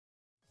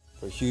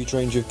For a huge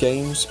range of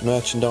games,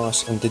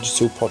 merchandise and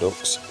digital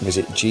products,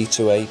 visit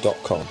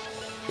g2a.com.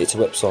 It's a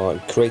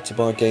website created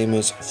by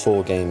gamers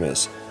for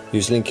gamers.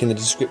 Use link in the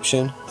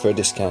description for a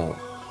discount.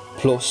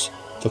 Plus,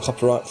 for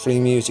copyright-free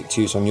music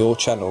to use on your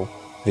channel,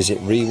 visit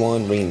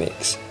Rewind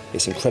Remix.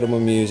 It's incredible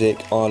music,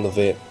 I love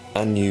it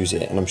and use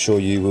it, and I'm sure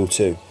you will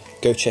too.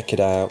 Go check it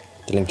out,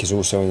 the link is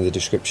also in the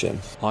description.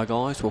 Hi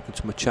guys, welcome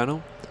to my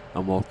channel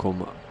and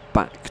welcome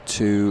back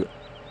to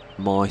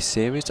my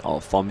series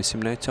of Farming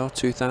Simulator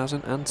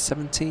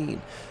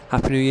 2017.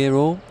 Happy New Year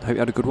all, hope you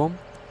had a good one.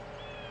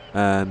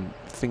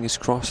 Fingers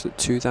crossed that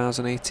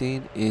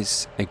 2018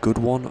 is a good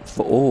one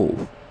for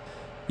all.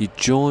 You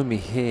join me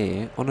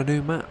here on a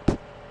new map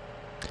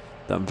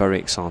that I'm very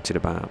excited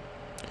about.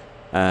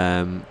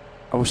 I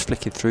was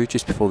flicking through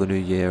just before the new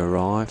year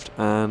arrived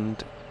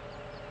and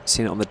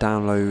seen it on the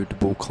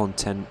downloadable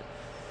content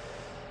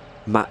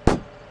map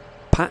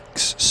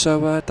packs,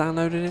 so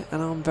downloaded it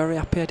and I'm very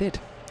happy I did.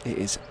 It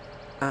is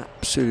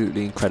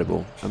absolutely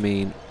incredible. I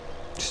mean,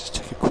 just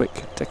take a quick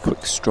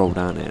stroll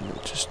down here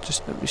and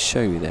just let me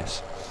show you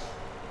this.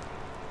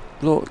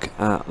 Look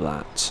at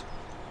that.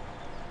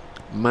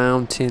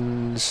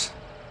 Mountains,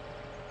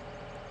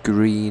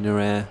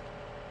 greenery.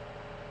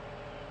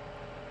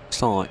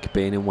 It's like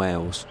being in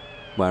Wales,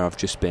 where I've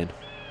just been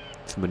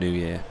for my new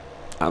year.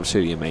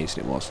 Absolutely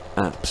amazing it was.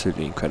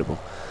 Absolutely incredible.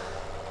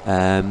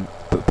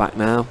 But back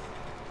now.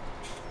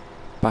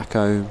 Back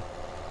home.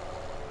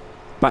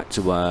 Back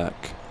to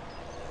work.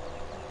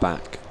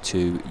 Back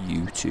to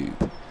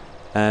YouTube.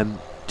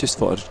 Just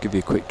thought I'd give you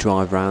a quick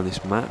drive around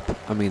this map.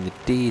 I mean, the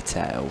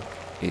detail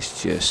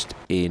is just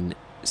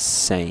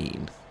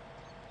insane.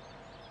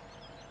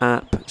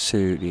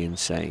 Absolutely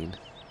insane.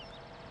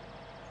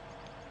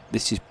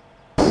 This is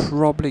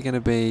probably going to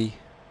be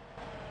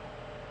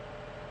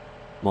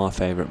my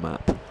favourite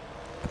map.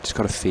 I've just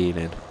got a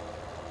feeling.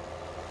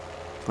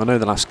 I know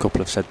the last couple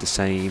have said the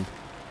same,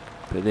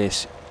 but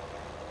this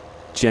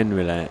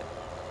generally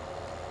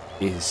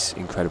is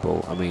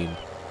incredible. I mean,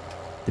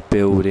 the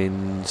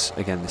buildings,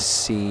 again the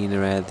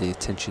scenery, the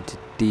attention to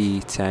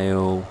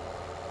detail.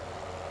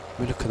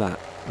 I mean, look at that.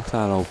 Look at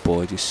that old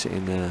boy just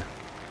sitting there.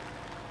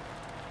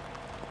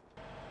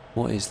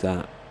 What is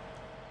that?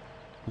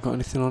 Got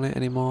anything on it?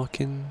 Any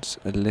markings?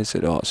 A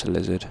lizard? Oh, it's a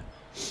lizard.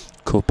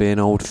 Could be an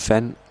old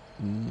fent.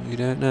 You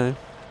don't know.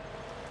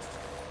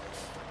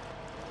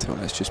 So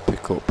let's just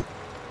pick up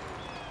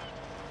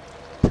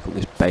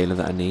this baler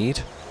that I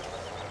need.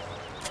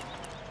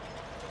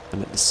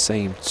 And at the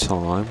same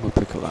time, we'll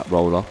pick up that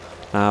roller.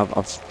 Now,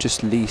 I've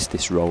just leased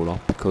this roller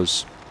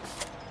because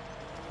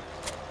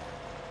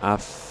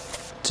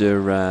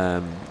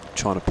after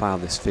trying to plough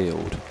this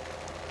field,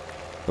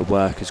 the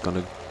work has gone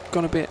a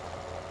bit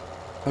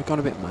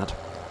mad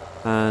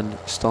and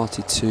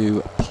started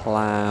to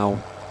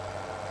plough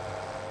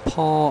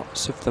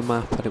parts of the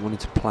map I didn't want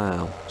it to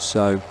plough.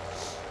 So,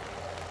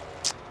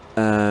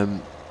 as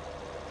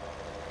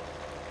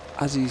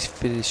he's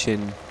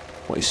finishing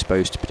what he's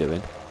supposed to be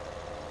doing,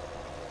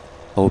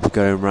 I'll be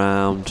going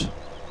round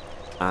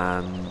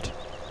and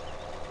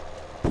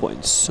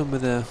putting some of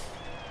the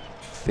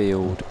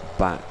field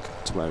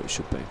back to where it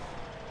should be.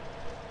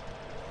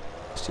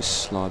 Let's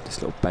just slide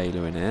this little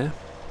baler in here.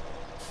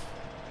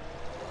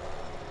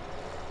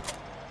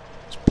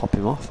 Just pop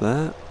him off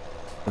there,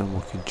 and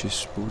we'll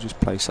just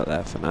place that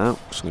there for now,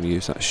 because I'm going to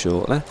use that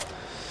shortly.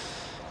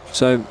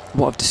 So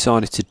what I've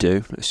decided to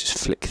do, let's just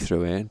flick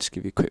through here and just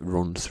give you a quick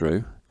run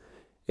through,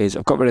 is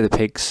I've got rid of the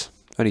pigs,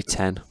 only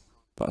 10,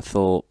 but I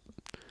thought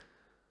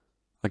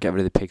I'll get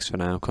rid of the pigs for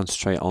now,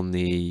 concentrate on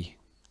the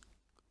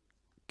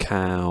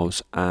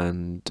cows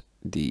and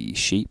the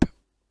sheep.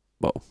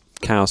 Well,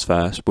 cows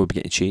first, we'll be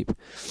getting sheep.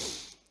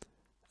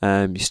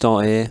 You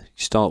start here,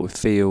 you start with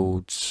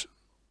fields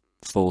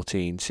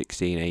 14,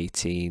 16,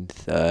 18,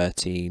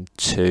 13,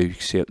 2, you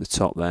can see up the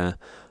top there.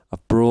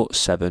 I've brought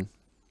 7,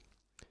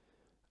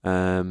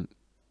 because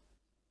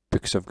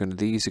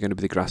these are going to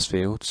be the grass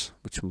fields,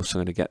 which I'm also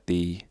going to get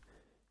the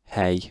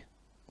hay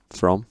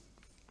from,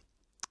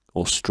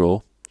 or straw.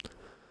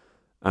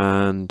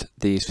 And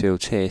these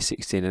fields here,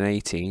 16 and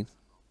 18,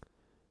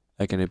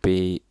 are going to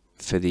be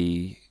for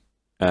the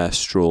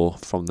straw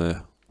from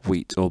the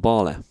wheat or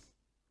barley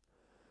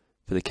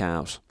for the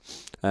cows.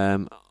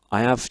 I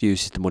have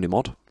used the money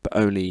mod, but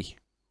only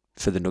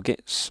for the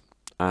nuggets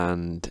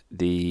and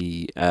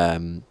the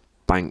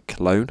bank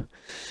loan.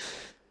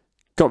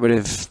 Got rid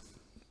of,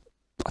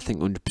 I think,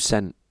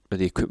 100% of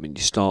the equipment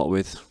you start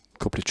with. A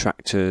couple of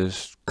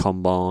tractors,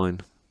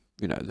 combine,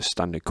 you know, the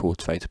standard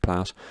cultivator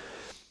ploughs.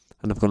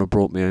 And I've gone and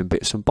brought my own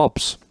bits and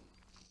bobs,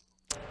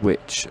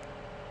 which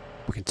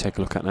we can take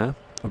a look at now.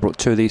 I brought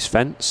 2 of these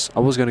fence. I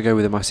was going to go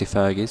with the massive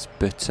Fergies,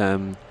 but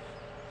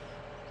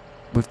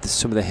with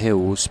some of the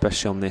hills,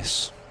 especially on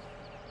this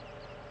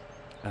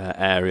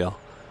area,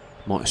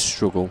 might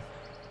struggle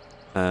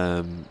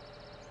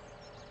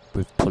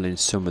with pulling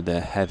some of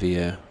the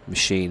heavier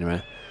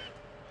machinery.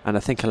 And I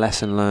think a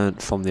lesson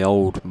learnt from the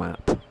old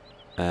map,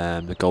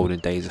 the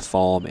golden days of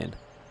farming,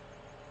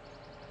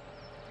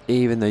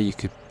 even though you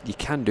can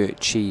do it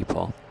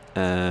cheaper,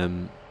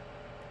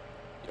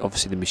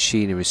 obviously the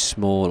machinery is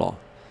smaller,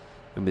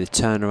 and with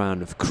the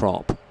turnaround of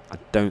crop, I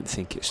don't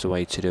think it's the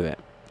way to do it.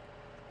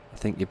 I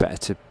think you're better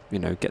to, you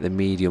know, get the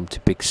medium to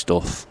big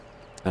stuff,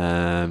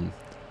 and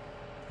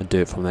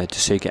do it from there,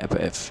 just so you get a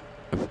bit of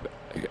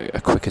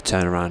a quicker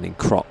turnaround in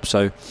crop.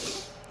 So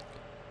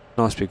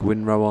nice big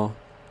windrower,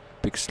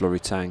 big slurry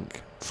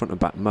tank, front and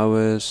back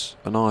mowers,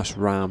 a nice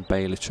round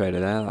baler trailer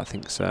there that I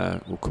think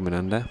will come in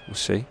handy, we'll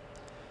see,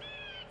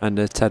 and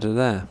a tedder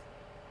there.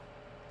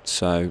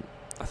 So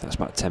I think that's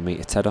about a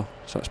 10-metre tedder,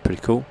 so that's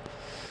pretty cool.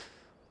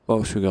 What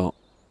else we got?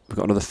 We've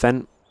got another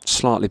Fendt,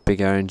 slightly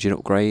bigger engine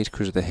upgrade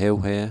because of the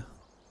hill here,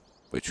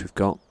 which we've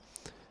got.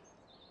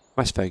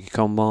 West Fergie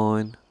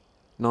combine,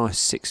 nice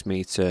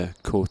 6-metre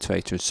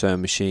cultivator and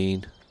sowing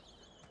machine,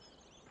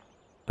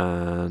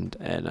 and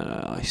a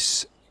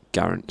nice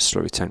Garant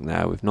slurry tank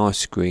there with nice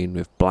screen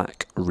with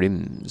black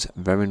rims.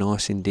 Very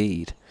nice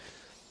indeed.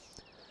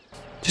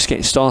 Just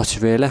getting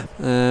started really.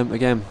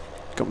 Again,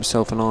 got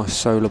myself a nice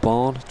solar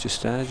barn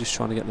just there, just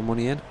trying to get the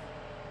money in.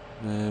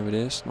 There it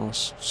is,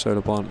 nice solar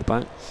barn at the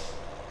back.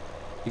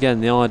 Again,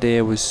 the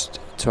idea was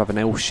to have an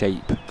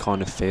L-shape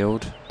kind of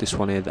field. This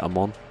one here that I'm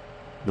on,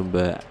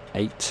 number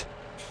 8,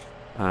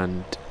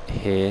 and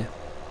here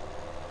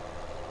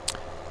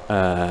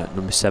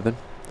number 7.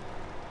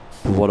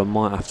 But what I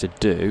might have to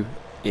do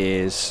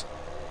is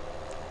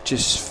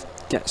just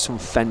get some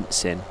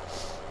fencing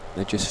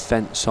and just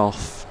fence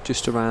off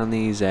just around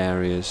these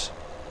areas,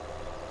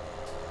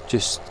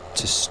 just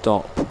to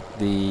stop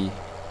the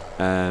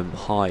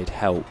Hyde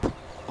help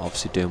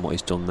obviously doing what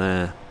he's done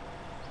there,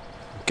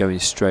 going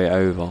straight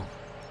over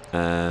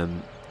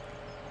and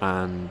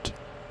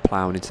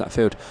ploughing into that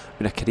field.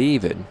 I mean, I could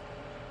even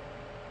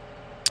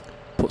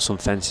put some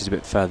fences a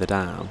bit further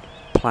down,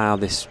 plough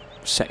this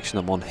section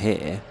I'm on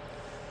here,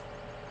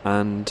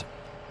 and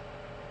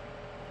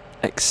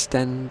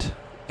extend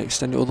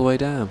it all the way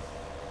down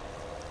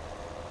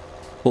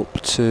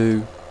up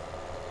to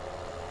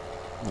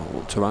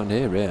around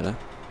here really,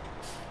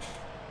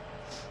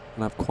 and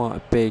have quite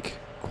a big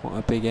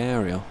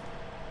area.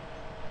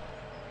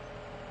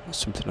 That's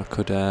something I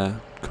could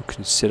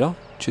consider.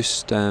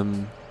 Just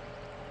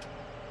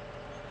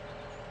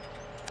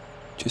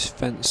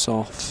fence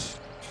off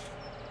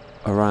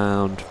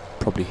around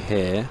probably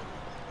here,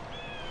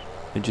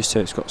 and just so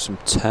it's got some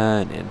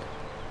turning.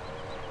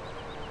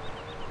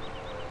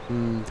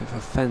 If I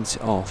fence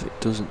it off,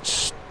 it doesn't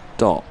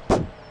stop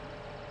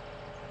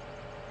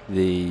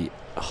the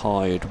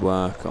hired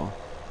worker.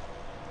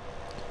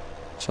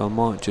 So I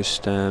might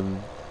just go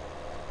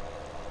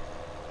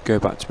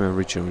back to my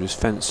original, just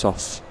fence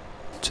off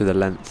to the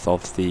length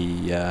of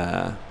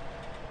the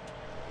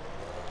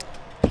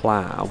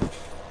plough,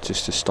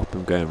 just to stop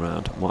him going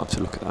around. I might have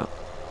to look at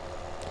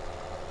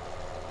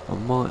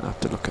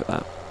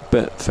that.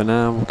 But for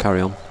now, we'll carry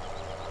on.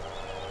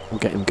 We'll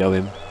get him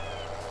going.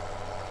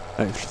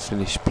 Hopefully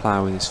finish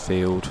ploughing this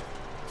field,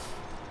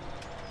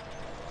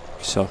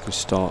 so I can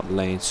start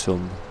laying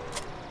some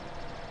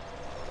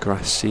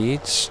grass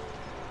seeds.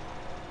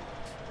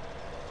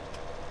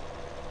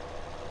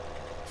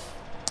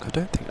 I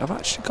don't think I've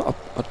actually got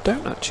I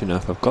don't actually know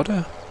if I've got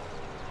a...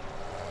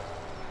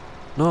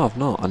 No, I've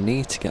not. I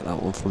need to get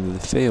that one from the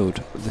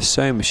field. The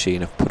sowing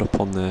machine I've put up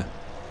on the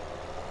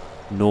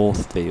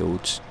north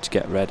fields to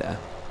get ready,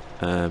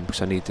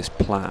 because I need this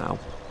plough.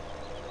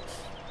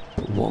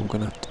 But what I'm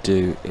going to have to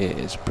do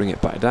is bring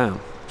it back down,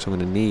 so I'm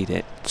going to need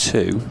it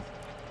to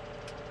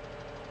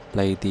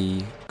lay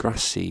the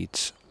grass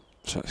seeds.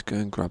 So let's go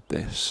and grab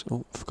this.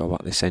 Oh, I forgot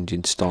about this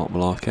engine start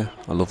Malika.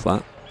 I love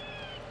that.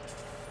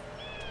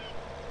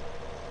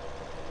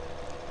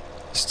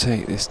 Let's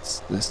take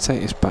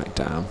this back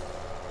down.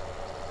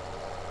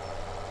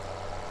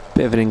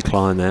 Bit of an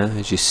incline there,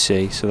 as you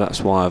see, so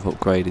that's why I've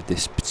upgraded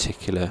this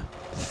particular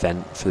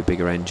Fendt for the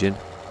bigger engine,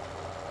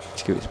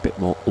 to give it a bit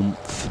more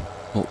oomph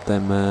up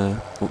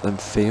them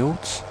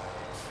fields.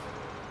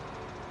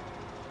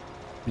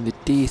 I mean, the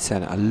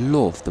detail, I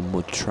love the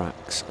mud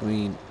tracks. I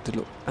mean, they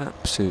look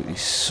absolutely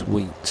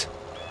sweet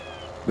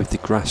with the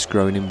grass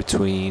growing in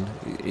between.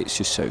 It's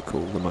just so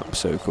cool. The map's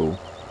so cool.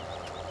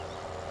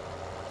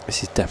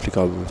 This is definitely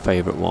got to be my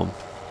favourite one.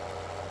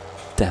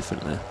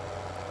 Definitely.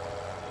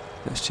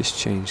 Let's just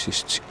change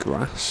this to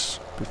grass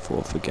before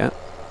I forget.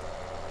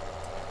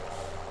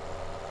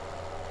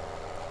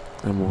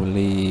 And we'll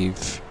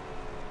leave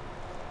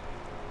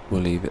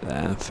it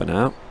there for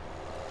now.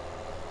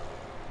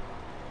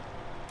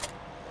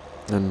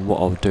 And what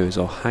I'll do is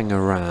I'll hang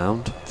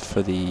around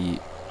for the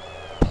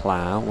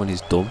plough when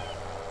he's done.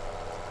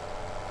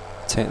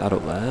 Take that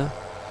up there.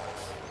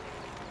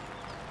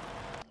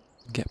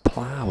 Get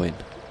ploughing.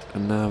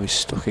 And now he's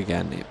stuck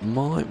again. It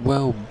might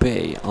well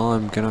be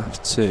I'm going to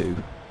have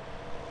to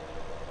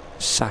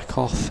sack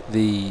off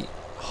the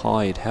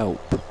hired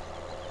help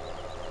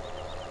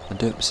and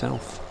do it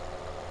myself,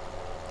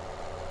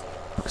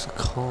 because I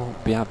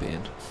can't be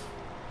having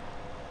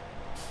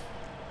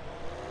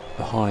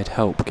the hired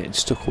help getting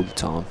stuck all the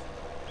time,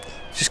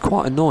 which is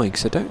quite annoying,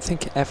 because I don't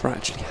think it ever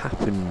actually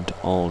happened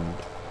on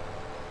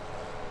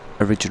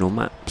original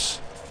maps.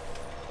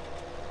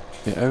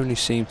 It only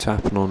seemed to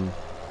happen on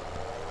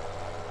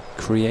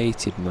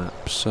created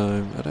maps,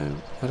 so I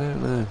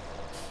don't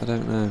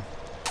know.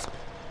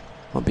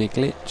 Might be a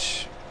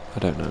glitch. I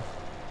don't know.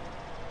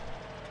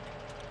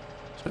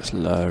 So let's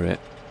lower it.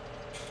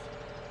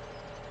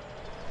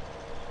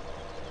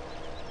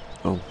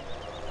 Oh,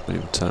 didn't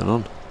even turn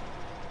on.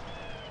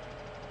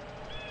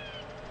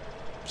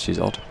 She's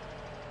odd.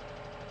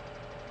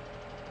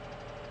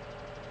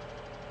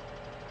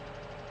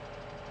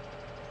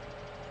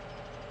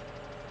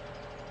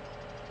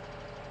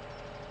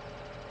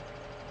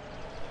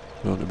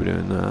 I don't want to be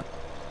doing that.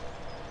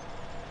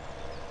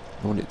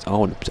 I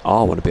want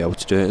to be able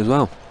to do it as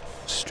well.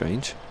 It's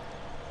strange.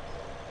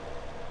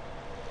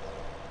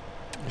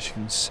 As you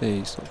can see,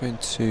 it's not going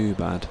too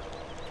bad.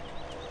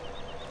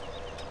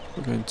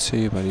 Not going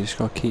too bad. You just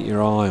got to keep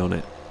your eye on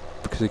it,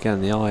 because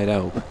again, the eyed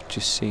elb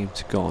just seemed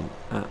to have gone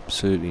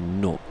absolutely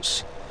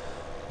nuts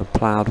and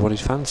ploughed what he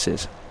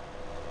fancies.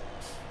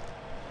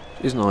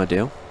 Isn't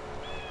ideal,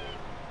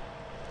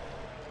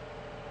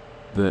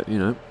 but you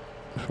know,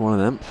 it's one of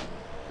them.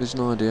 Isn't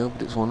ideal,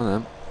 but it's one of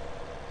them.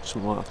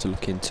 Something I might have to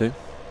look into.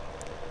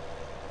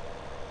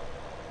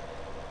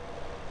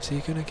 Is he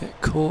going to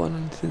get caught on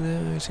anything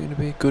there? Is he going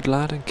to be a good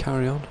lad and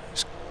carry on?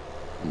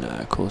 No,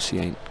 of course he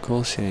ain't. Of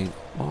course he ain't.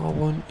 Why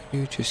won't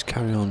you just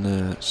carry on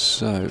there?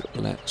 So,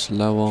 let's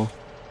lower.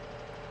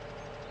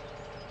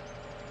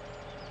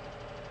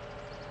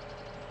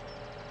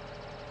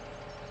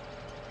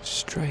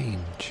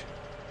 Strange.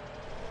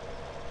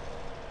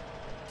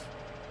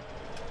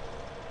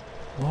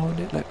 Why won't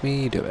it let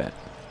me do it?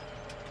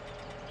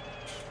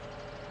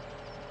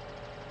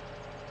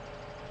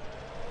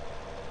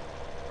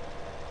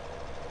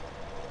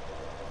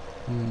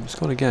 It's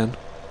gone again.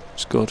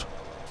 It's good.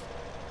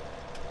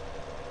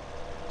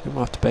 I might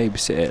have to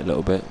babysit it a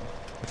little bit,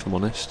 if I'm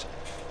honest.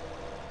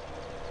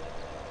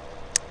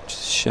 Which is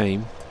a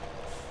shame.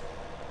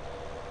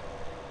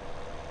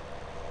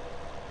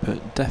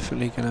 But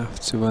definitely going to have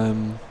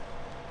to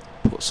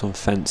put some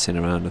fencing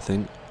around, I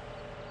think.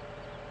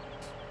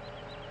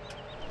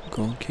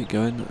 Go on, keep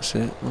going, that's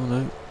it. Oh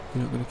no,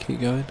 you're not going to keep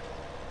going.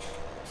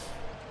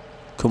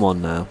 Come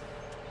on now.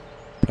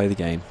 Play the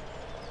game.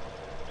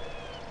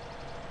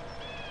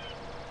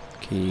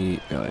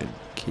 Keep going,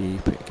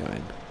 keep it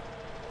going.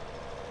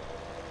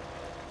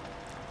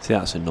 See,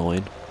 that's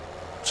annoying.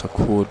 So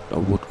I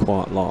would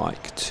quite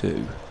like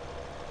to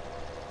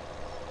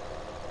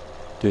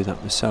do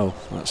that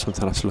myself. That's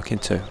something I have to look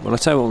into. Well, I'll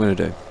tell you what we're going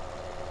to do.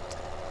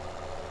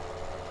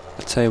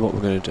 I'll tell you what we're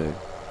going to do.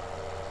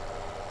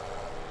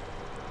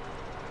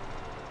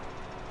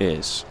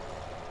 Is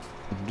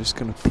I'm just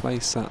going to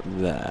place that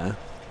there.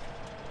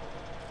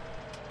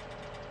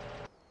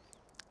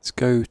 Let's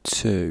go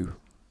to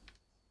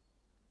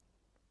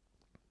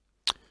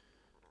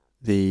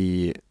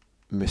the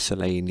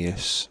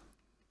miscellaneous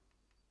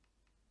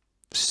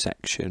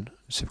section.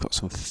 So we've got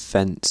some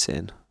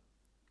fencing.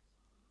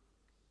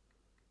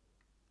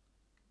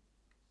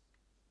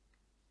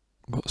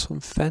 Got some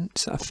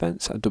fence. A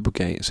fence. A double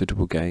gate. It's a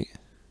double gate.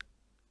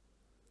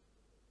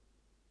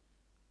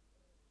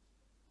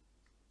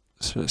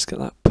 So let's get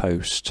that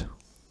post.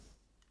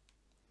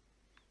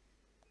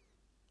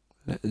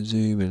 Let's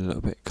zoom in a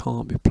little bit.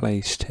 Can't be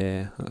placed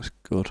here. That's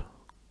good.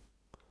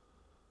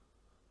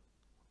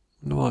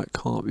 Wonder why it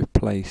can't be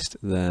placed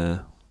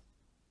there.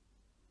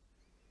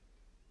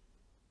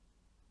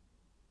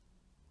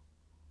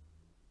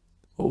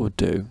 What we'll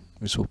do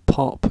is we'll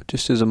pop,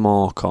 just as a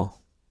marker,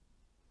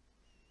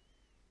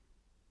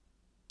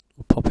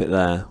 we'll pop it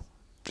there,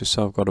 just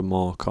so I've got a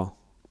marker.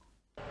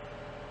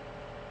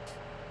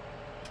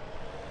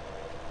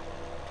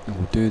 And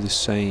we'll do the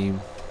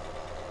same.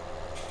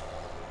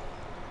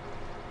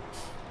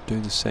 Do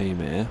the same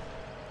here,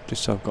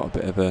 just so I've got a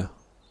bit of a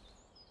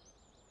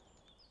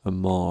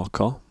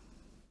marker.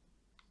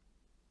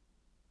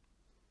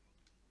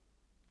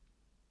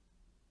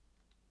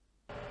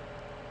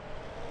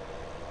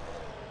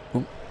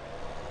 Oh,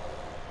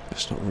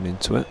 let's not run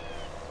into it.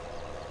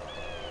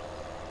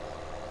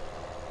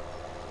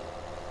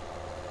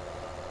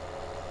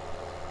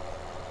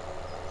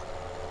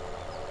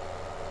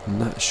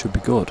 And that should be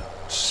good.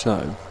 So,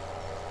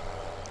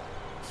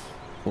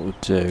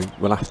 what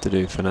we'll have to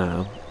do for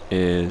now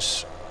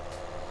is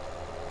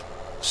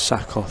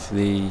sack off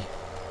the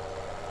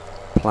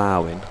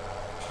ploughing.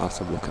 I'll have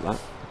to have a look at that,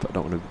 but I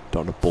don't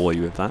want to bore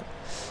you with that.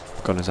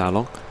 God knows how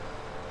long.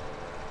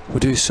 We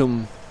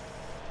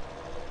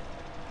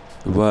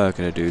were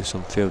going to do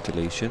some field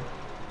deletion,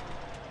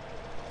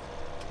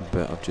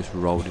 but I've just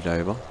rolled it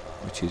over,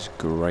 which is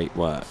great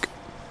work.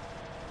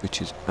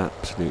 Which is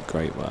absolute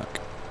great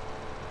work.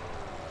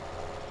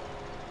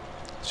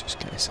 Let's just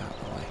get this out of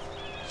the way.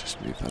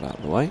 Just move that out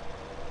of the way.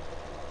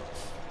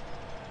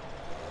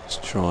 Let's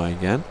try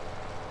again.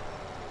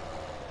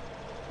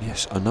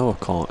 Yes, I know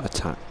I can't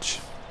attach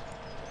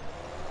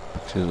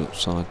because it's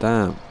upside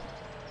down.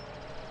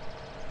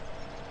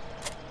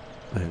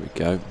 There we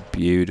go,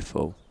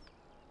 beautiful.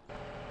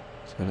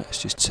 So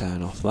let's just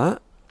turn off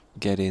that,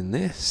 get in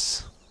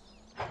this.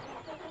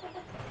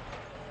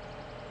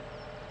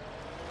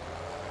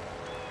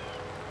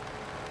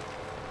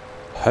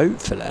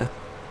 hopefully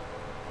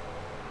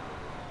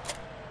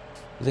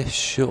this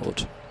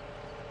should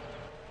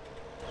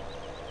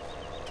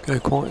go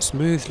quite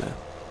smoothly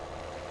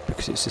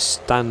because it's a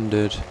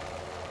standard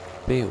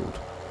build.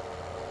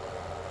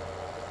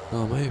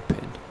 I'm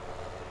hoping.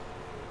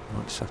 I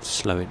might just have to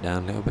slow it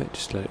down a little bit,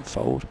 just let it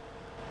fold.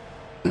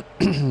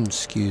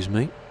 Excuse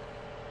me.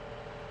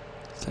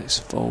 Let's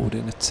fold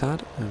in a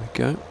tad. There we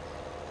go.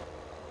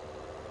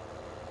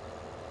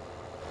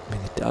 I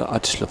mean, I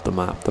just love the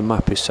map. The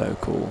map is so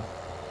cool.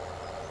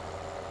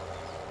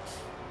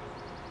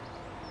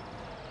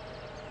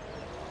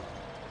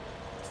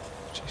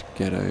 Just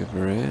get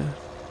over here.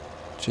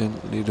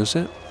 Gently does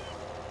it.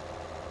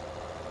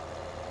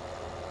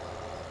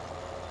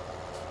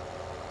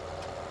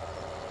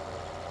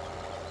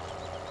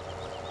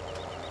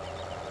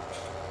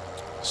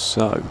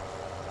 So,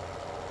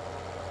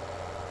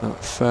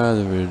 without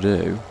further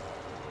ado,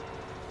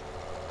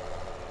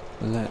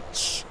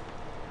 let's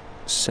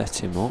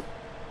set him up,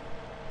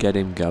 get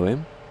him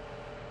going,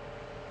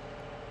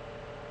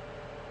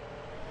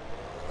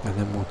 and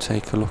then we'll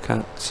take a look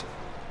at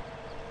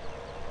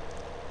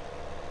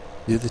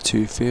the other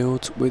two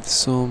fields with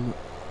some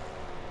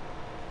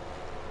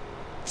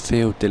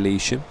field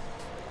deletion.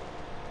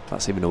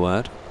 That's even a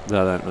word, but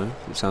I don't know,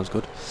 it sounds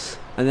good.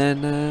 And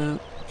then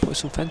put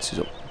some fences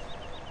up.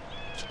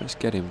 So let's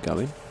get him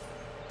going.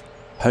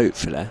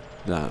 Hopefully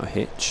without a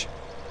hitch.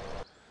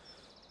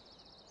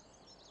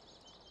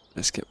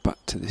 Let's get back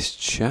to this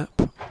chap.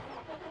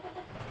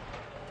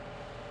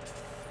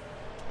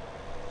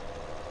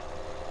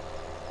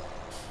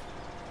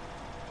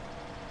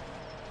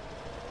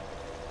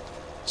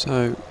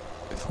 So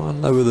if I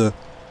lower the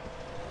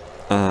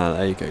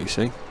there you go, you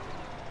see.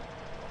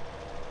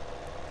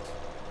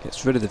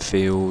 Gets rid of the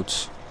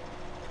fields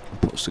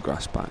and puts the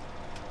grass back.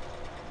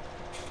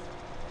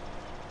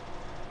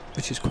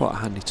 Which is quite a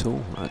handy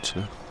tool,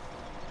 actually.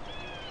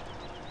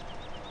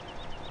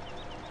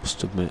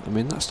 Must admit, I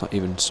mean, that's not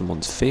even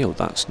someone's field,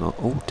 that's not.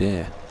 Oh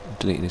dear, I'm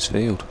deleting his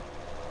field.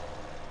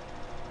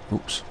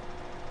 Oops.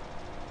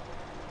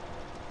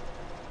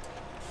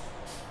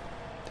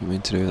 Didn't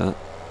mean to do that.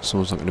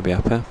 Someone's not going to be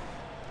happy.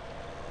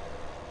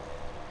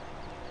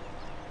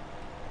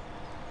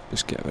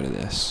 Just get rid of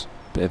this.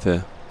 Bit of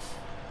a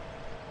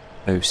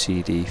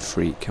OCD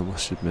freak, I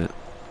must admit.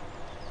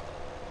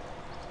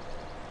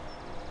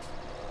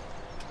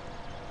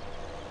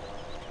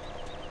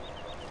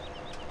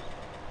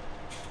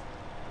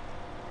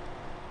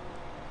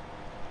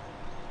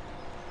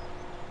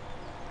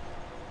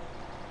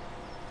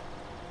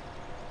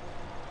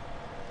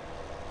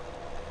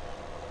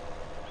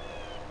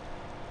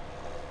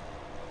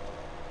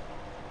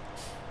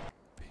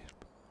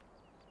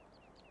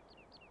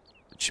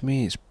 Which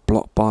means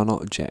blocked by an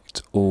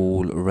object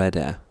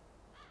already.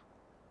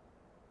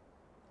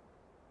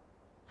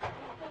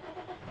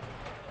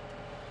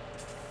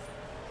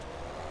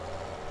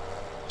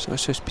 So I'm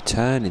supposed to be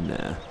turning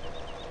there.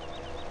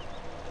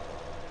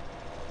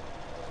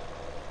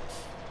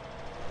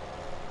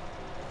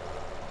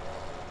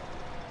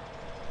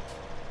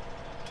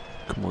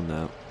 Come on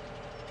now.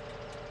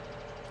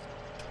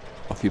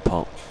 Off you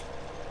pop.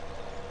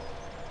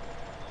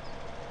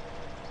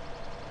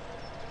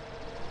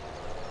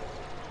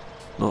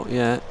 Not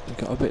yet, you've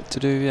got a bit to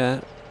do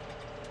yet.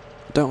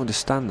 I don't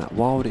understand that.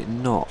 Why would it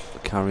not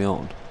carry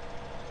on?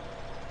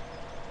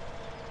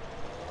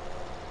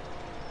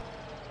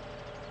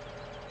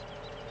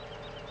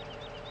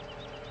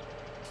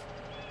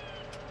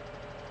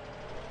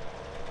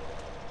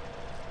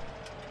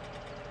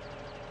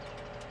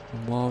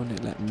 And why wouldn't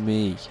it let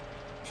me?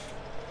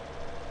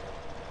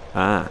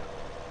 Ah.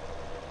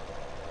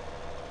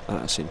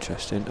 That's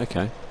interesting.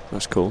 Okay,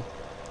 that's cool.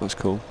 That's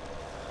cool.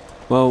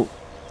 Well,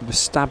 we've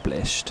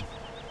established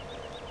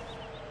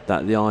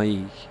that the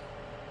IA,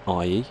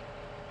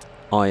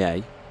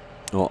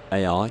 or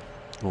AI,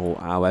 or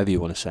however you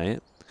want to say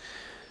it,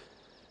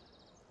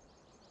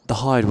 the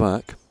hard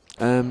work,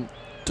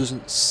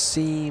 doesn't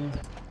seem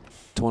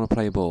to want to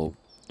play ball.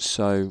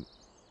 So,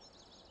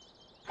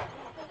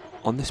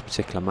 on this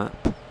particular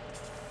map,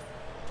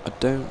 I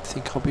don't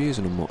think I'll be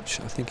using them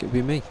much. I think it'll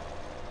be me,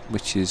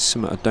 which is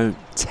something I don't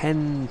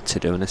tend to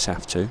do unless I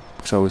have to,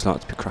 because I always like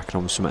to be cracking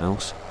on with something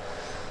else.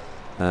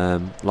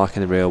 Like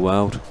in the real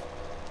world,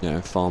 you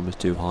know, farmers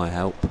do hire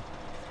help.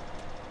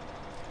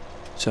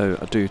 So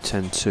I do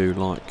tend to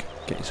like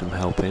getting some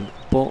help in,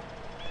 but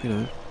you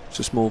know, it's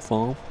a small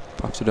farm.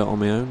 If I have to do it on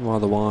my own while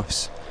the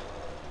wife's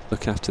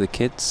looking after the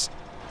kids,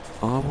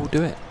 I will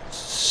do it.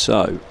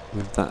 So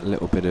with that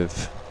little bit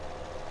of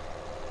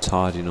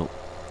tidying up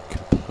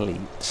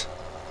complete,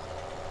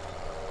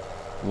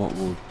 what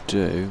we'll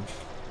do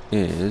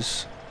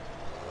is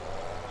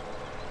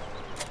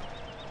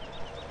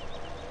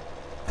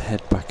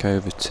head back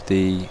over to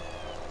the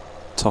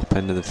top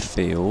end of the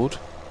field,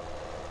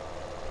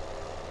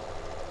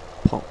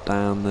 pop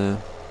down the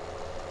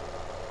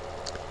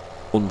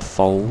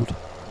unfold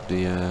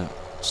the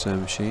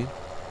sewing machine.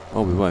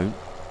 Oh, we won't.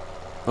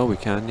 Oh, we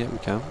can. Yeah, we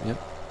can.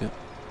 Yep, yep.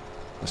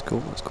 That's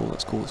cool. That's cool.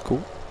 That's cool. That's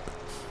cool.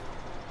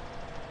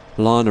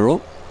 Line her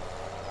up.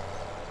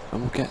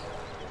 and we'll get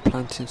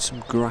planting some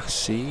grass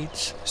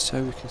seeds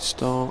so we can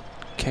start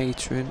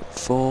catering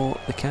for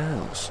the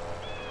cows.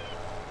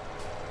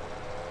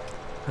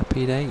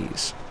 Happy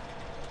days.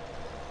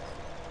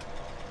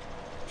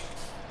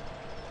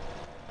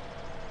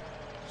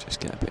 Just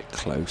get a bit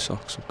closer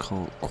because I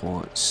can't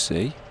quite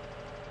see.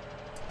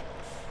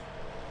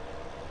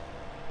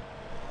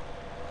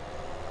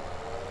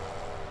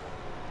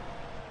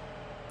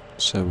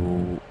 So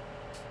we'll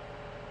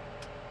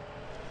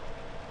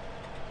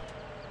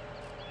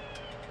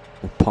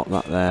pop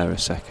that there a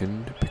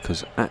second,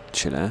 because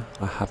actually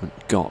I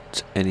haven't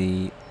got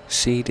any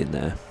seed in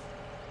there.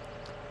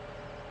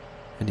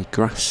 Any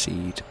grass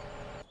seed.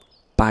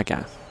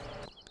 Bagger.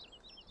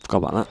 Forgot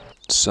about that.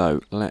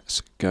 So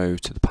let's go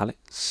to the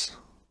pallets.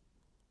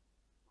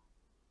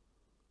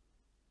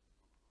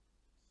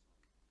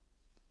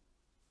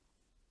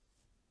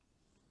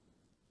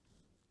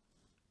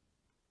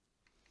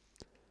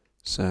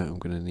 So I'm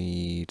going to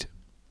need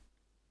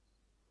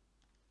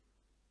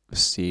a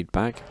seed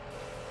bag.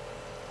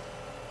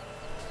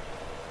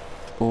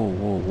 Oh,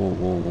 whoa, whoa,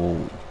 whoa,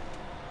 whoa.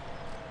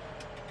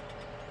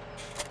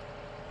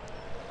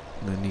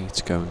 And I need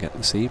to go and get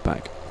the seed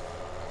bag.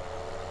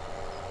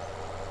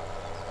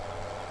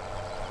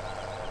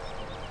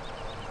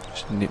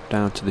 Just nip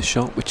down to the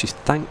shop, which is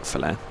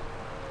thankfully,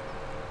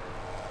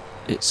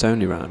 it's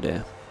only round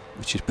here,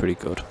 which is pretty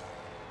good.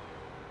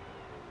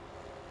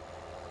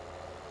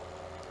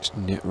 Just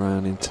nip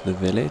round into the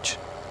village.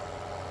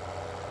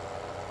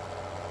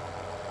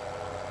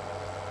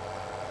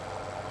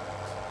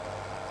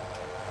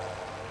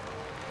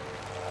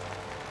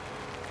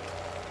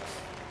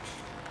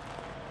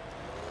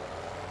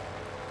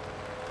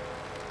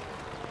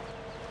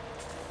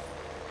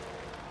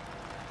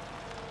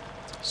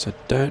 So I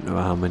don't know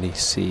how many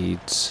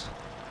seeds,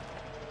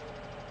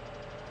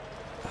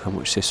 how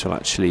much this will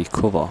actually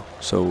cover.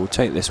 So we'll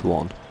take this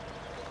one,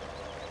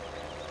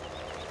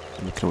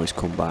 and we can always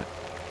come back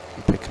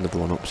and pick another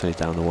one up, say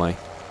down the way.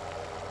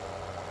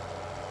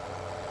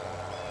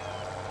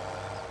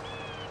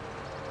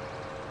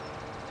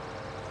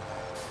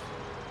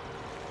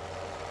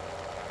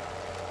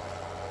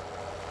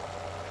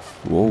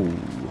 Whoa.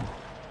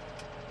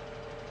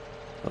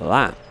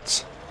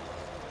 That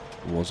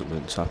wasn't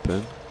meant to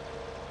happen.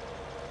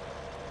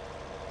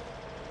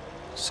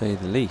 Say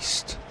the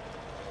least.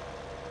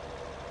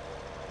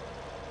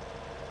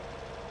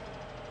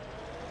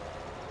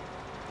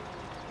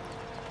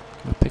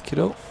 Can I pick it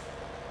up?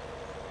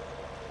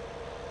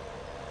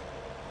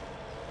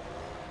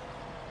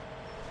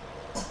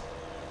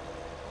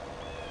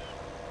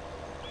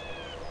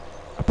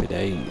 Happy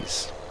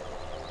days.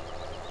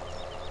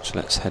 So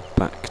let's head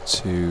back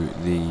to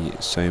the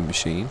sewing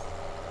machine.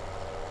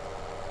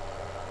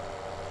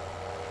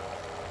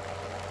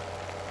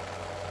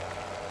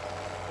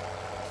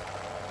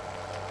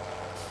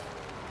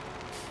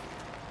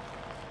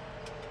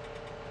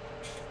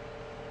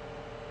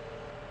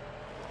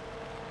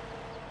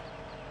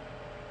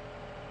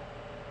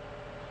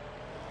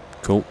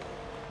 Cool.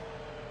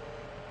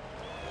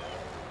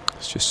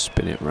 Let's just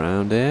spin it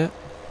round here.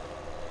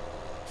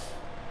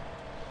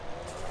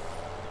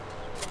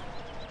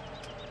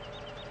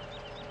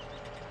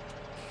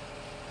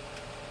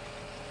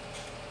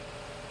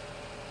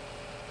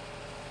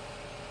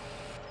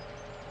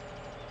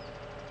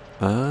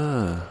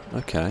 Ah,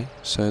 okay.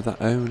 So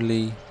that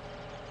only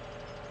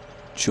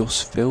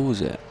just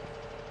fills it.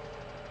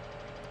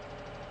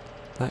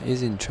 That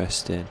is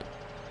interesting.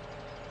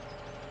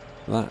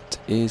 That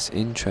is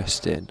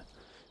interesting.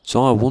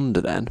 So I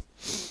wonder then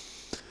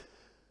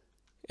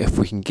if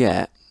we can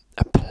get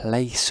a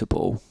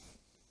placeable.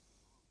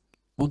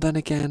 Well, then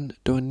again,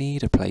 do I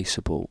need a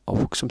placeable? Oh,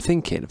 because I'm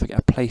thinking if I get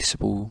a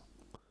placeable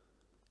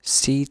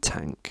seed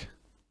tank,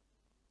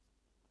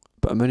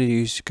 but I'm only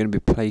going to be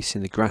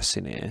placing the grass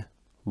in here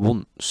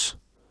once.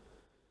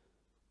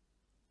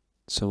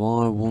 So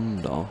I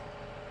wonder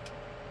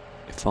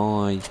if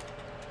I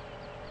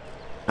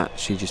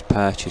actually just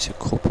purchase a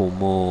couple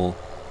more.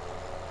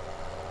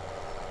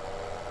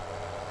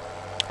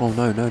 Oh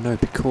no, no, no,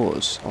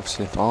 because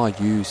obviously if I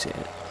use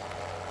it,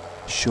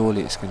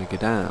 surely it's going to go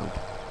down.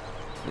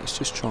 Let's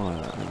just try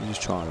that. Let me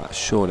just try that.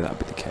 Surely that'll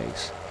be the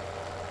case.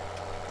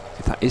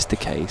 If that is the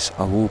case,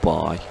 I will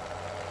buy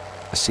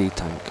a seed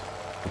tank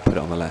and put it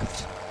on the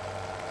left.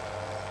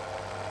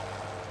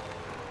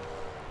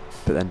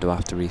 But then do I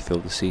have to refill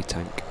the seed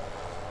tank?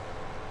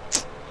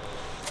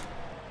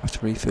 I have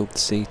to refill the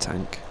seed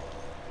tank.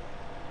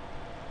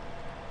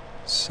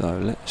 So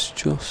let's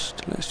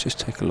just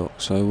take a look.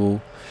 So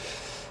we'll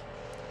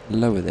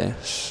lower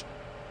this,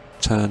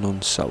 turn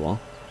on sower.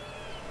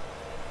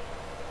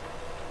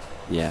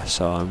 Yeah,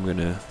 so I'm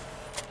gonna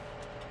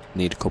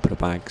need a couple of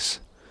bags.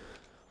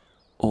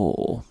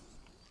 Or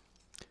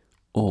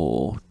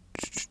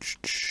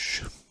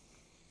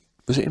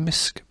was it in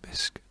misc?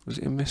 Was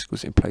it in misc?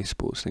 Was it in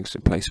placeables? I think it's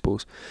in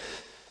placeables.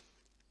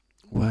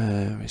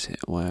 Where is it?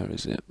 Where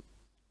is it?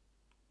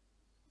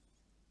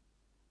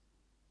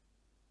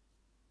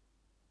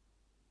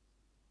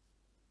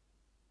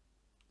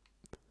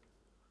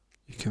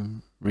 You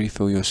can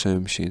refill your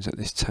sewing machines at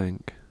this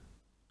tank.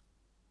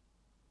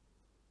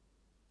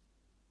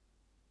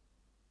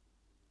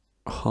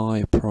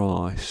 High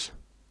price,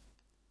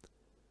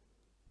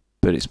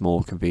 but it's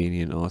more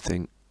convenient, I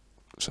think.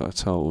 So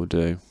that's what we'll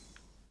do.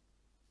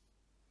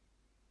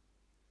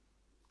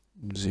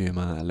 Zoom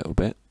out a little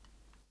bit.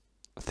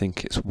 I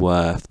think it's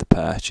worth the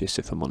purchase,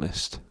 if I'm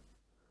honest.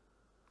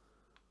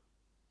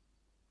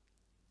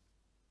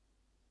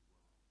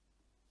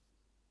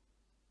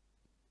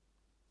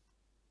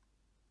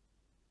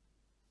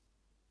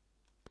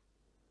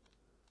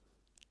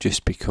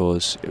 Just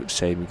because it would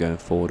save me going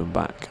forward and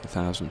back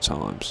 1,000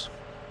 times.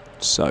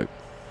 So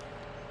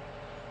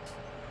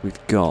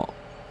we've got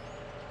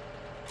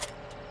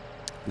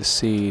the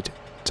seed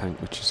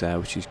tank, which is there,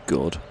 which is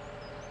good.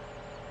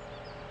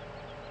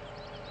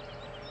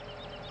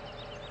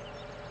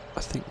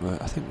 I think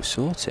we're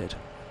sorted.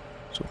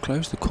 So we'll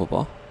close the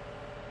cover.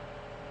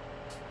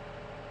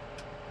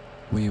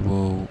 We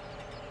will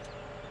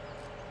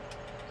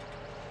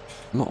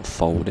not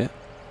fold it.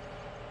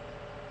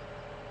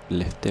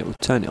 Lift it, we'll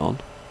turn it on,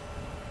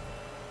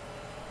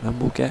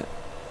 and we'll get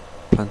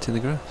plant in the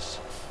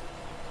grass.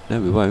 No,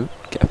 we won't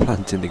get a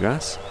plant in the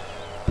grass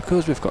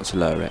because we've got to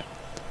lower it.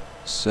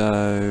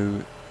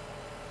 So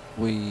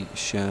we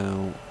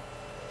shall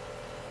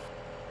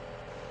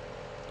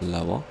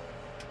lower,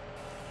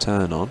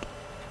 turn on.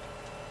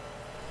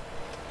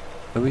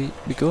 Are we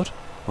good?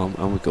 And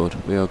we're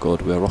good. We are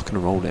good. We are rocking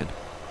and rolling.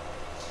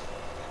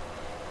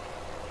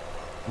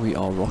 We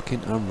are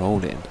rocking and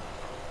rolling.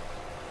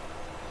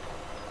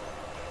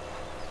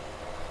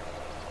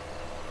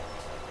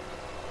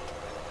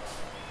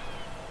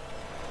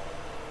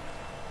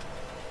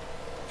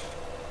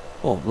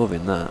 Oh, I'm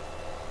loving that.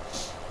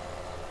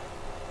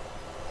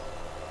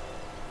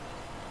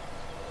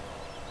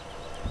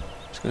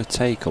 It's going to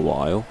take a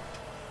while,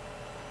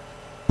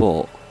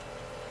 but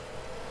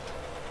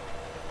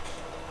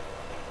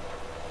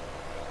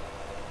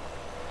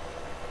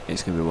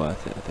it's going to be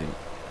worth it, I think.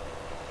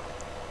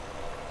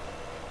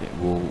 It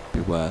will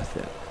be worth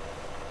it.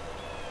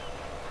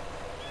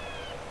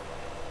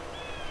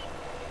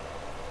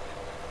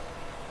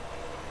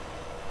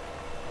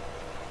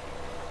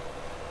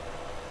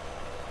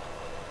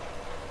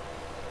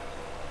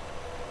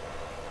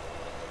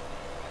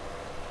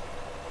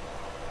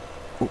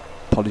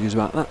 Apologies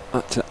about that. I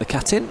had to let the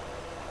cat in.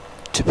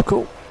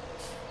 Typical.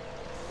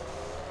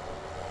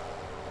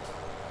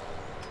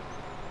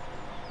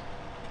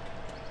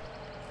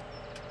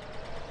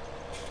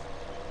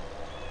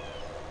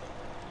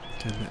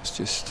 Okay, let's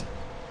just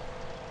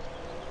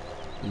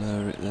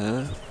lower it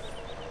there.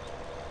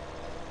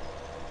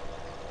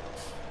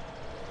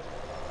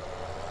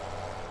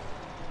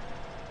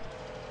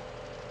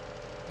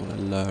 I want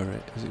to lower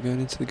it. Is it going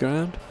into the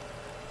ground?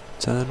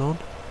 Turn on.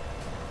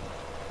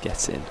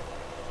 Get in.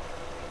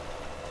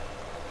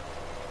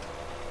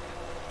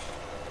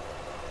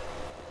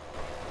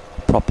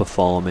 Proper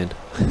farming.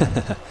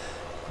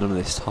 None of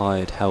this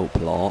hired help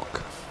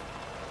lark.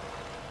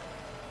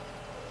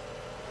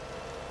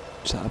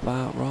 Is that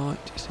about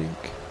right, do you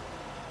think?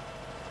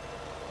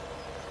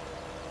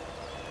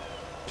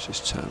 Let's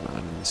just turn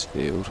around in this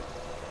field.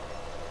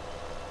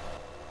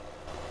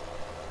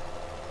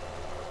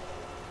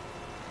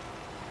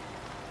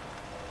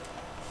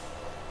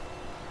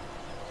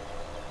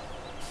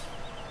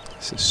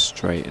 Let's just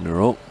straighten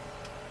her up.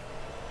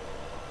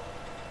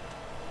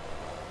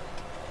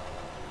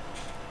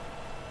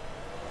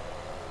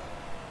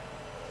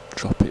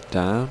 Drop it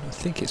down. I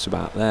think it's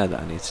about there that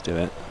I need to do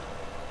it.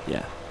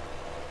 Yeah.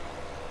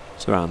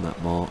 It's around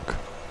that mark.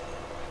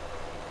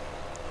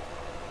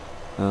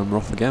 We're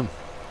off again.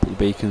 Put the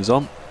beacons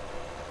on.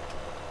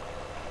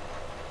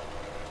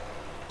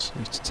 Just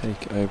need to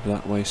take it over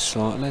that way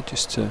slightly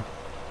just to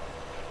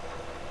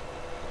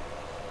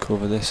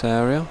cover this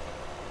area.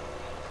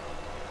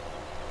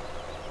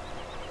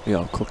 We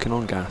are cooking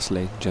on gas,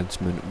 ladies and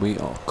gentlemen. We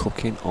are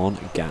cooking on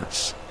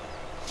gas.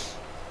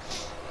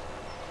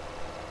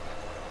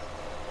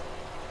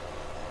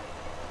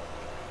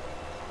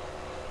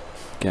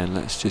 Again,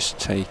 let's just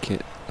take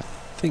it. I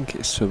think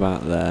it's to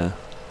about there.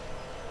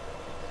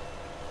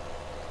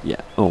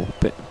 Yeah. Oh,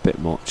 bit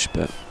much,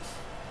 but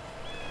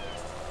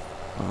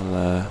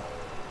I'll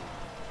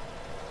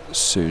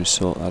soon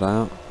sort that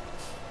out.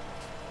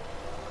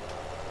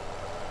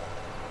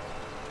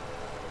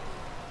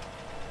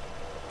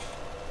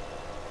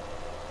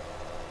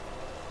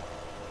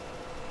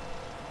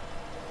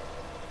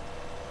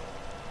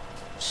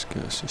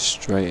 Just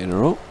straighten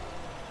her up.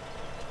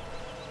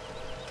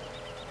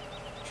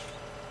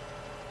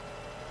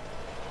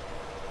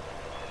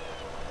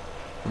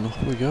 And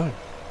off we go.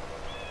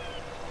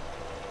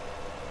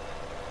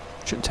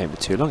 Shouldn't take me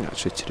too long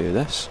actually to do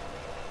this.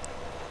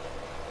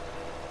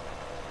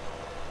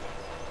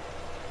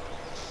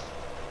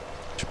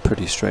 It's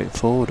pretty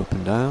straightforward, up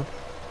and down.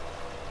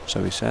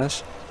 So he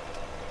says.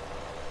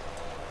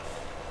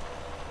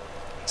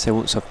 So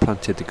once I've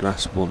planted the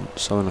grass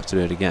once, I won't have to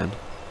do it again.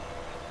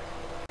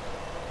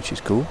 Which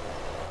is cool.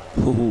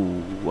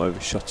 Ooh,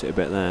 overshot it a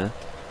bit there.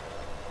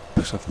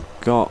 Because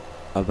I've got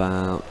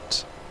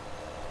about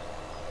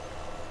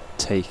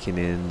taking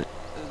in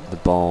the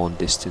barn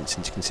distance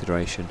into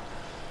consideration.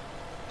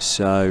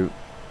 So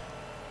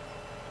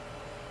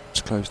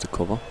let's close the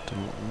cover.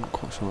 I'm not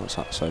quite sure what's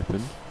that's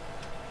open,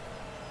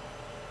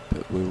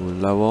 but we will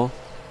lower,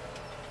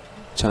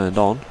 turned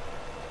on.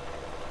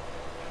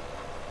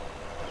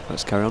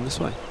 Let's carry on this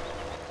way.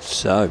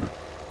 So,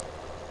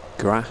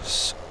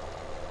 grass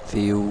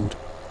field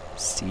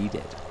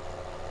seeded.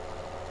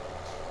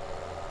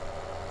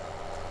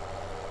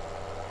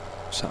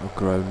 So that'll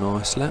grow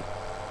nicely.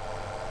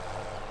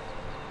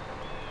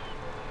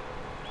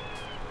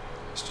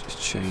 Let's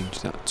just change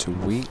that to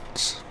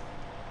wheat.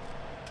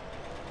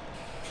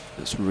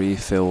 Let's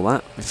refill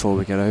that before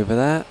we get over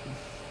there.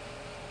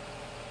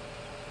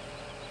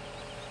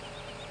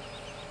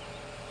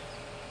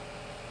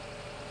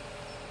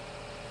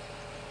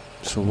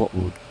 So what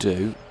we'll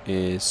do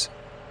is,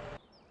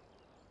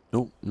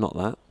 no, not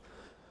that.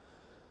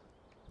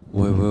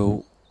 We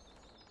will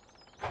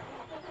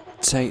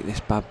take this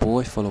bad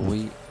boy full of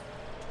wheat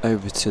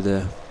over to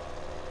the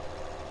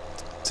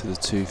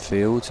two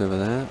fields over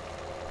there,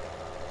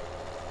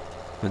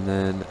 and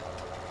then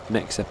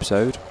next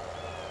episode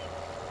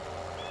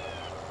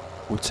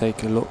we'll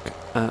take a look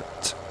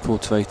at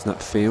cultivating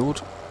that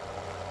field,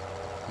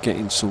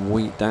 getting some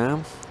wheat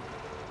down,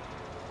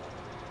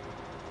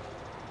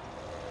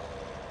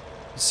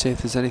 see if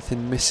there's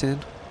anything missing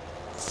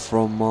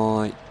from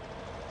my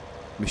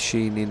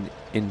machining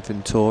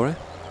inventory.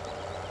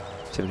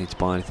 See if I need to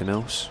buy anything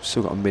else.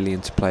 Still got 1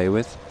 million to play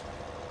with.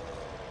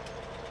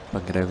 If I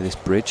can get over this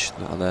bridge,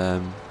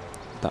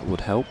 that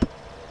would help.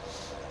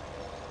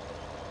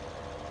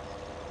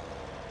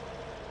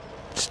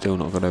 Still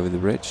not got over the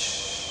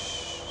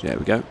bridge. There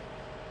we go.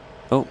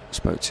 Oh,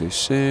 spoke too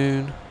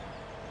soon.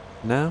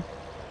 Now?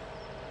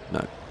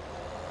 No.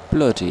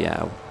 Bloody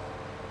hell.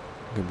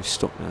 I'm going to be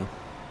stuck now.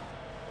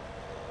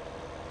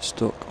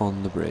 Stuck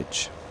on the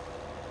bridge.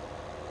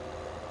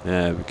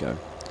 There we go.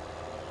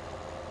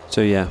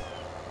 So yeah,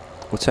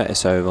 we'll take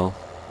this over.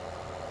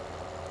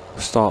 We'll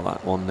start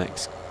that one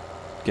next,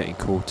 getting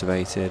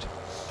cultivated.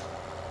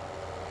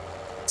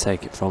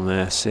 Take it from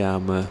there, see how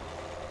my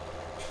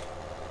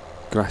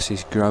grass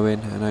is growing,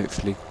 and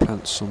hopefully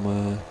plant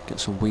some, get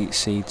some wheat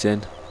seeds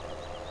in.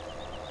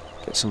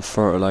 Get some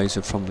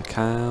fertiliser from the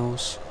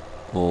cows,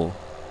 or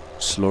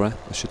slurry,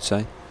 I should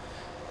say,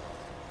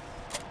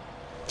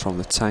 from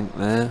the tank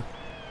there.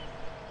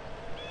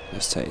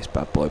 Let's take this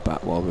bad boy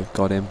back while we've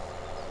got him.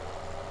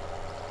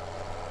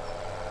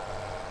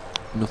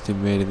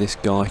 Nothing really this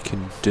guy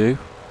can do.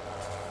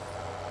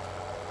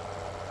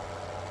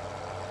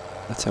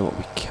 I'll tell you what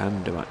we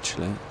can do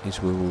actually,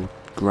 is we will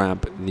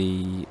grab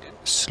the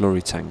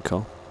slurry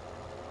tanker.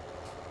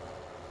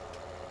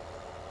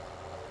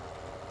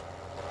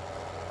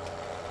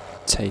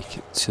 Take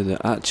it to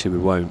the... Actually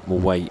we won't, we'll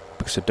wait,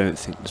 because I don't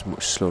think there's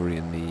much slurry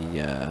in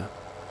the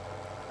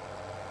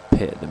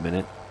pit at the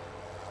minute,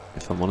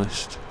 if I'm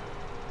honest.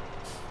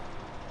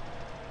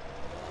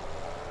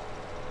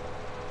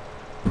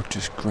 We'll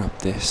just grab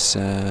this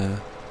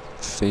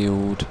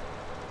field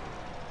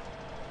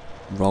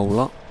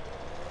roller.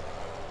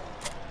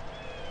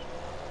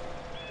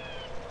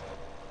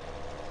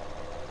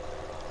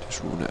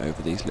 Just run it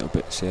over these little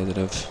bits here that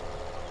I've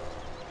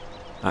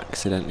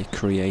accidentally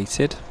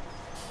created.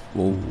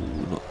 Whoa,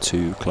 not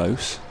too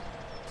close.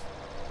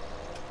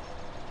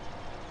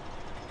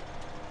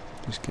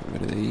 Just get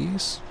rid of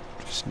these.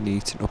 Just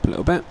neaten up a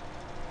little bit.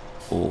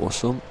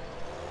 Awesome.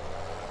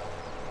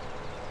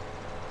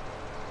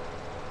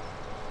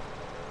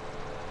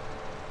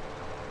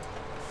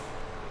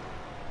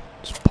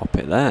 Just pop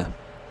it there.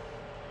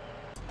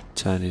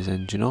 Turn his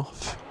engine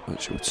off.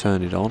 Actually, we'll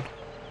turn it on.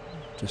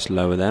 Just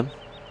lower them.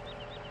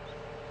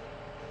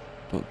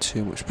 Not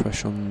too much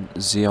pressure on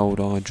the old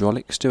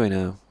hydraulics, do we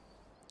now?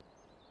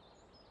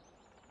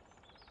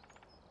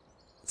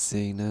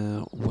 See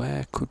now,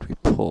 where could we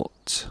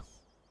put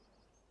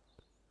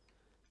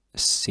a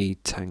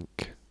seed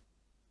tank?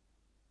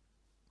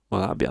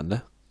 Well, that'd be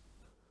under.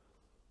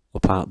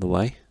 Up out the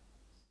way.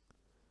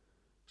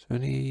 Is there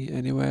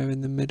anywhere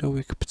in the middle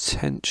we could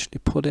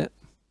potentially put it?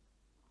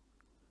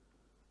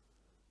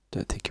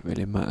 Don't think it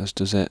really matters,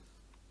 does it?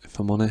 If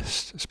I'm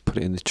honest, let's put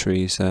it in the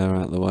trees there,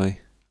 out the way.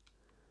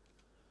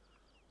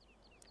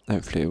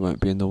 Hopefully it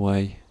won't be in the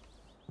way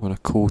when I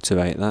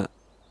cultivate that.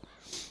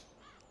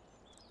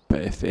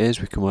 But if it is,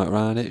 we can work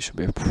around it. It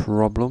shouldn't be a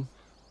problem.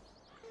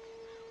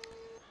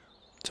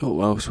 So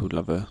what else would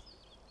have a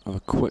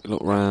quick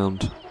look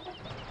round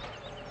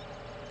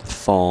the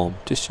farm,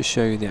 just to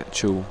show you the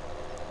actual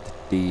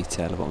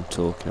detail of what I'm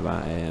talking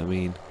about here. I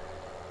mean,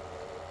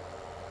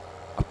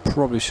 I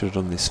probably should have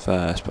done this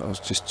first, but I was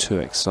just too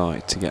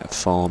excited to get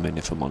farming,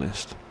 if I'm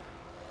honest.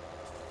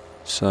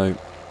 So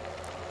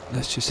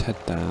let's just head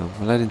down.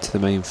 We'll head into the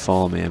main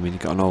farm here. I mean,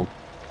 you've got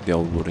the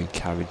old wooden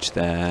carriage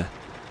there.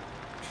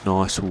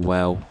 Nice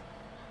well.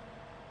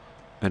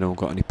 Anyone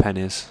got any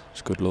pennies?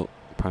 It's good luck,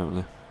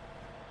 apparently.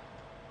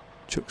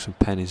 Chuck some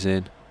pennies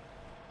in.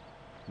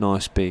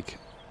 Nice big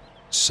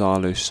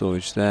silo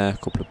storage there. A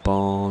couple of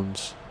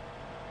barns.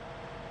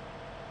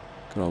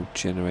 Good old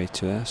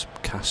generator there.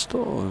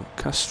 Some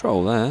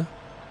castrol there.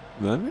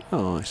 Very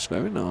nice,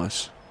 very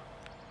nice.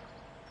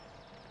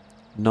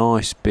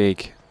 Nice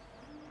big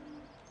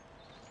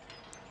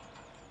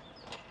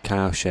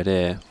cow shed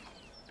here,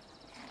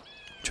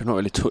 which I've not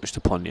really touched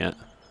upon yet.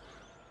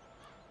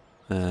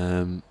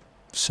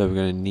 So we're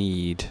going to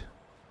need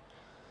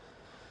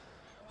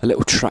a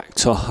little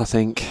tractor, I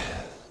think.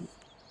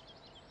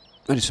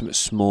 Maybe something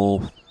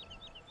small,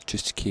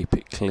 just to keep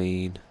it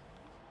clean.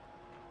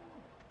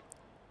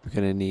 We're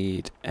going to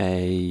need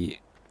a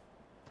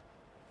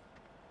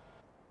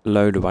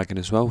loader wagon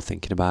as well,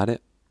 thinking about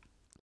it,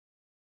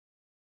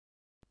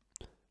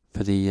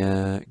 for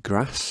the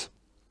grass.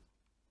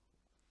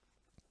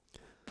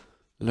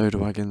 Loader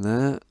wagon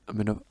there. I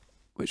mean,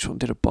 which one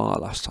did I buy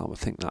last time? I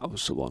think that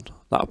was the one.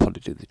 That'll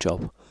probably do the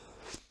job.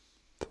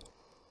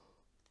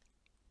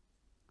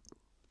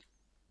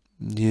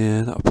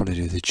 Yeah, that'll probably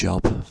do the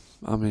job.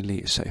 How many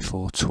litres say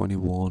for?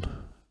 21.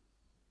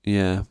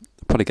 Yeah,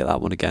 I'll probably get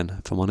that one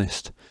again, if I'm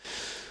honest.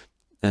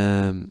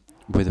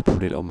 With a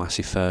probably little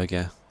massive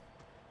Fergie.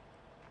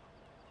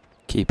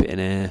 Keep it in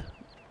here,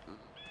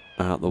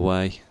 out the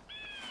way.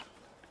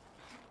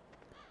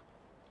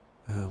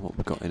 What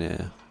we got in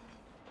here?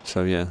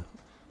 So yeah,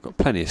 got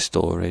plenty of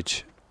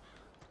storage.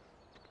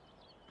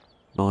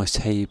 Nice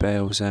hay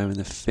bales there in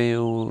the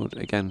field.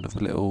 Again, another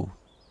little,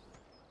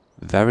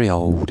 very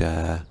old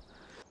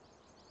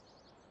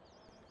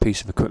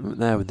piece of equipment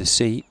there with the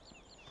seat.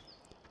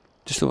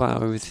 Just look how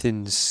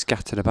everything's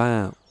scattered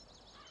about,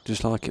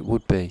 just like it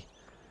would be.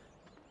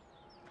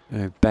 You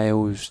know,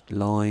 bales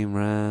lying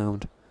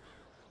round.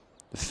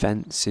 The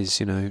fence is,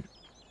 you know,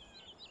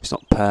 it's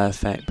not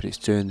perfect, but it's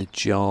doing the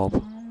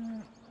job.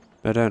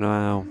 I don't know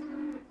how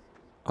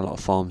a lot of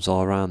farms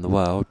are around the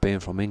world, being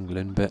from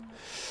England, but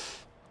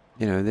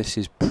you know, this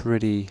is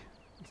pretty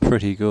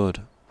good.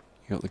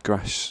 You got the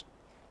grass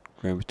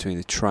growing between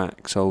the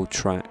tracks, old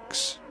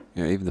tracks.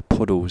 You know, even the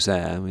puddles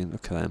there. I mean,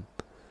 look at them.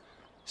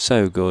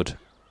 So good.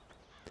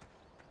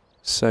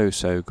 So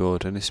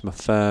good. And this is my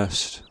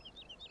first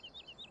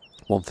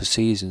one for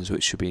seasons,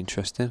 which should be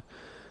interesting.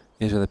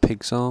 Here's where the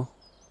pigs are.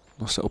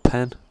 Nice little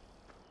pen.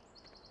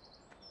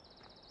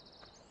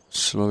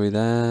 Slurry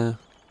there.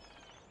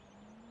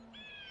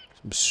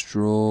 Some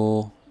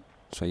straw.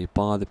 So you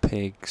buy the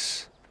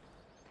pigs.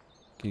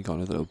 You got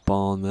another little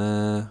barn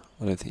there.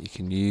 I don't think you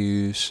can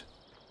use.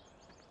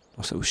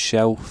 Nice little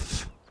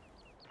shelf.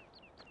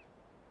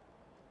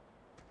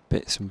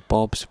 Bits and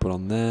bobs to put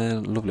on there.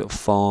 Lovely little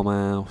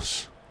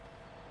farmhouse.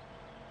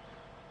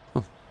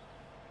 Oh.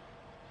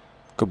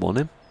 Good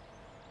morning.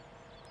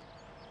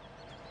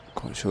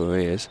 Quite sure who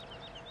he is.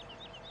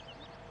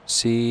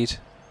 Seed.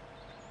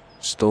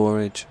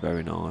 Storage.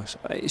 Very nice.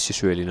 It's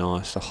just really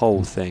nice. The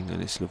whole thing.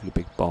 And it's a lovely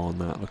big barn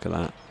that. Look at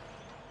that.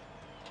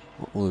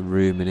 All the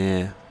room in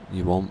here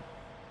you want.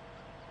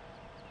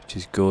 Which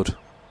is good.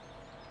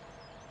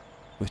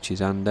 Which is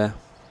handy.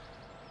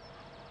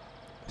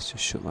 Let's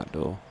just shut that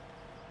door.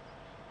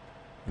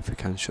 If we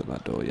can shut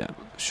that door, yeah,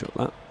 shut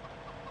that.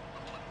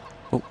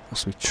 Oh,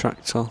 that's my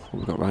tractor. What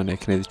we've got round here,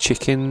 can hear the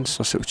chickens.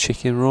 Nice little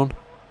chicken run,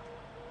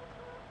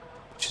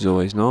 which is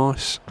always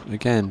nice.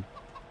 Again,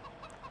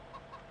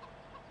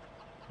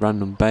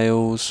 random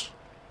bales,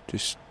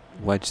 just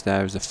wedged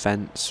there as a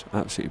fence.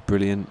 Absolutely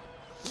brilliant.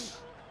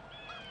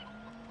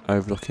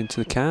 Overlook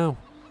into the cow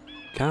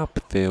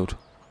field.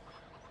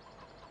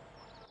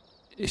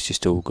 It's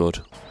just all good.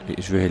 It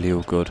is really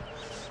all good.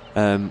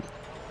 Oh,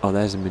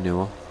 there's a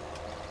manure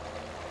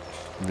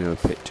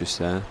pit just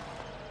there.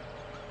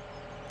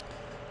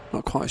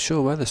 Not quite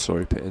sure where the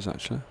slurry pit is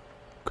actually.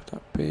 Could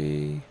that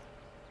be?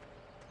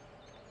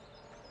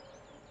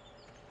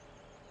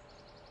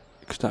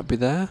 Could that be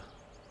there?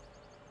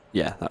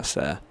 Yeah, that's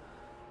there.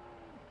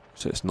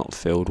 So it's not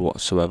filled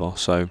whatsoever.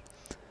 So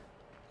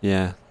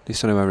yeah, at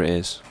least I know where it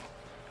is. So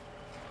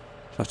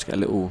I have to get a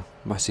little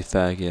massive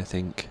Fergie, I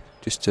think,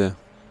 just to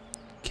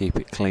keep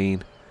it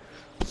clean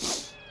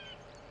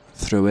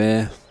through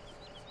here.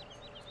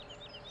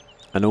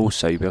 And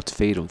also you'll be able to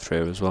feed them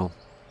through as well.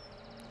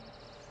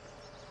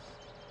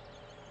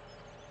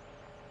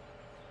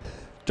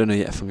 Don't know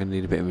yet if I'm going to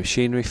need a bit of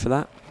machinery for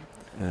that.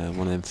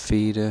 One of them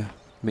feeder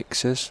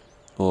mixers,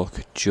 or I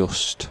could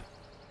just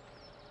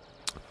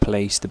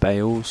place the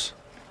bales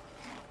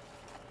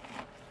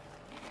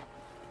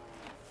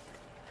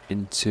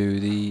into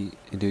the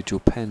individual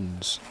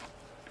pens.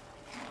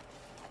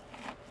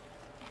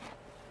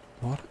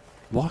 What?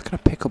 Why can I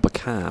pick up a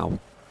cow?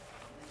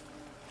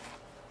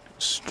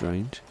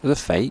 Strange. Are they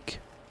fake?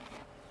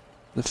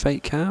 Are they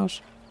fake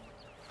cows?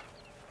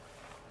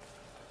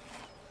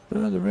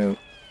 No, they're real.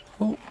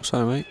 Oh,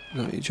 sorry mate,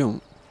 don't you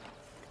jump.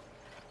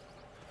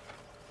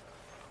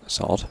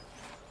 That's odd.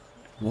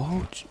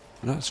 What?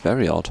 That's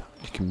very odd.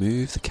 You can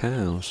move the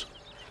cows.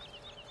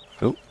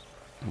 Oh.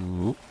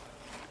 Ooh.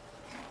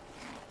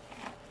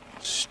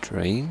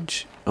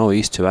 Strange. Oh,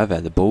 he's too heavy.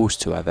 The bull's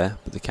too heavy,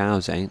 but the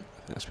cows ain't.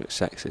 That's a bit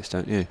sexist,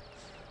 don't you?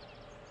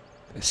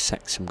 Bit of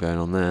sexism going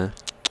on there.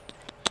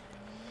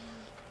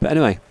 But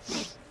anyway,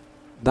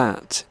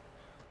 that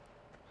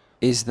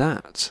is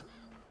that.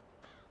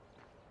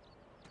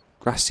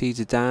 Grass seeds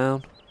are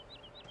down.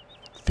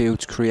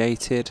 Fields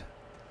created.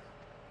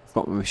 I've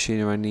got my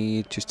machinery I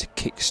need just to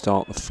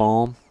kickstart the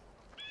farm.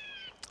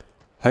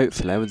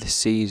 Hopefully with the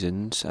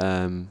seasons, it's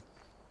going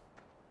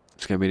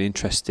to be an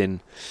interesting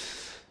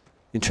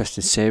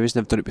series.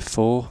 Never done it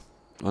before.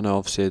 I know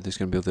obviously there's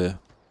going to be other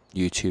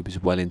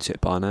YouTubers well into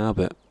it by now,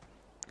 but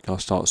I'll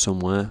start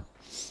somewhere.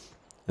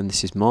 And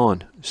this is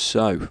mine.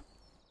 So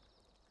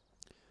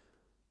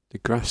the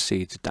grass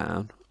seeds are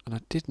down, and I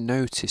did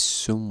notice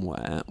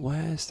somewhere.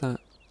 Where is that?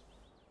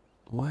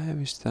 Where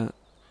is that?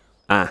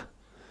 Ah,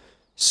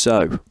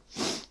 so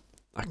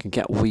I can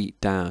get wheat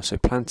down. So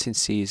planting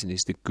season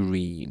is the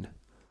green.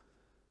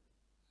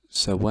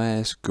 So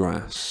where's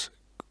grass?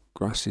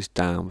 Grass is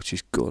down, which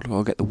is good.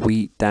 I'll get the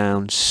wheat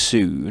down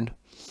soon.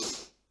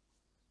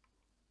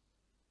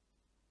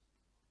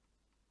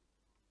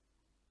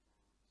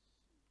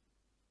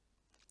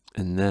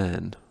 And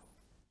then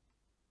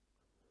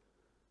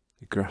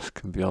the grass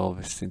can be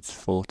harvested in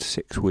 4 to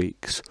 6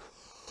 weeks.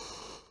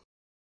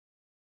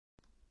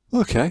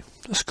 Okay,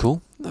 that's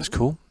cool. That's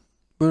cool.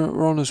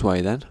 We're on his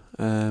way then.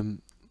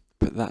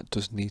 But that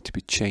does need to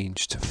be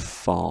changed to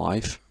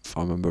 5, if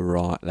I remember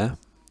right there.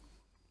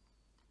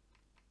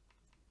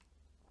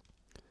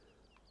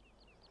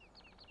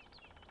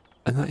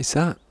 And that is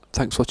that.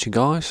 Thanks for watching,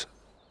 guys.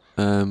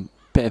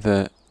 Bit of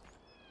a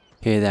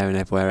here, there and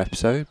everywhere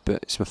episode,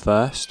 but it's my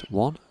first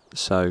one,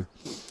 so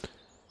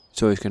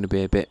it's always going to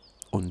be a bit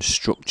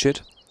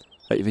unstructured.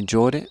 Hope you've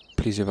enjoyed it.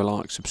 Please leave a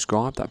like,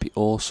 subscribe, that'd be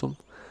awesome.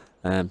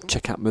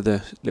 Check out my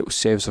other little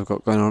series I've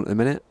got going on at the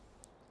minute.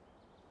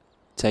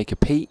 Take a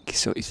peek,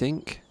 see what you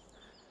think.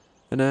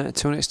 And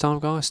until next time,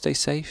 guys, stay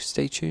safe,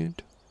 stay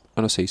tuned,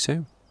 and I'll see you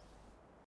soon.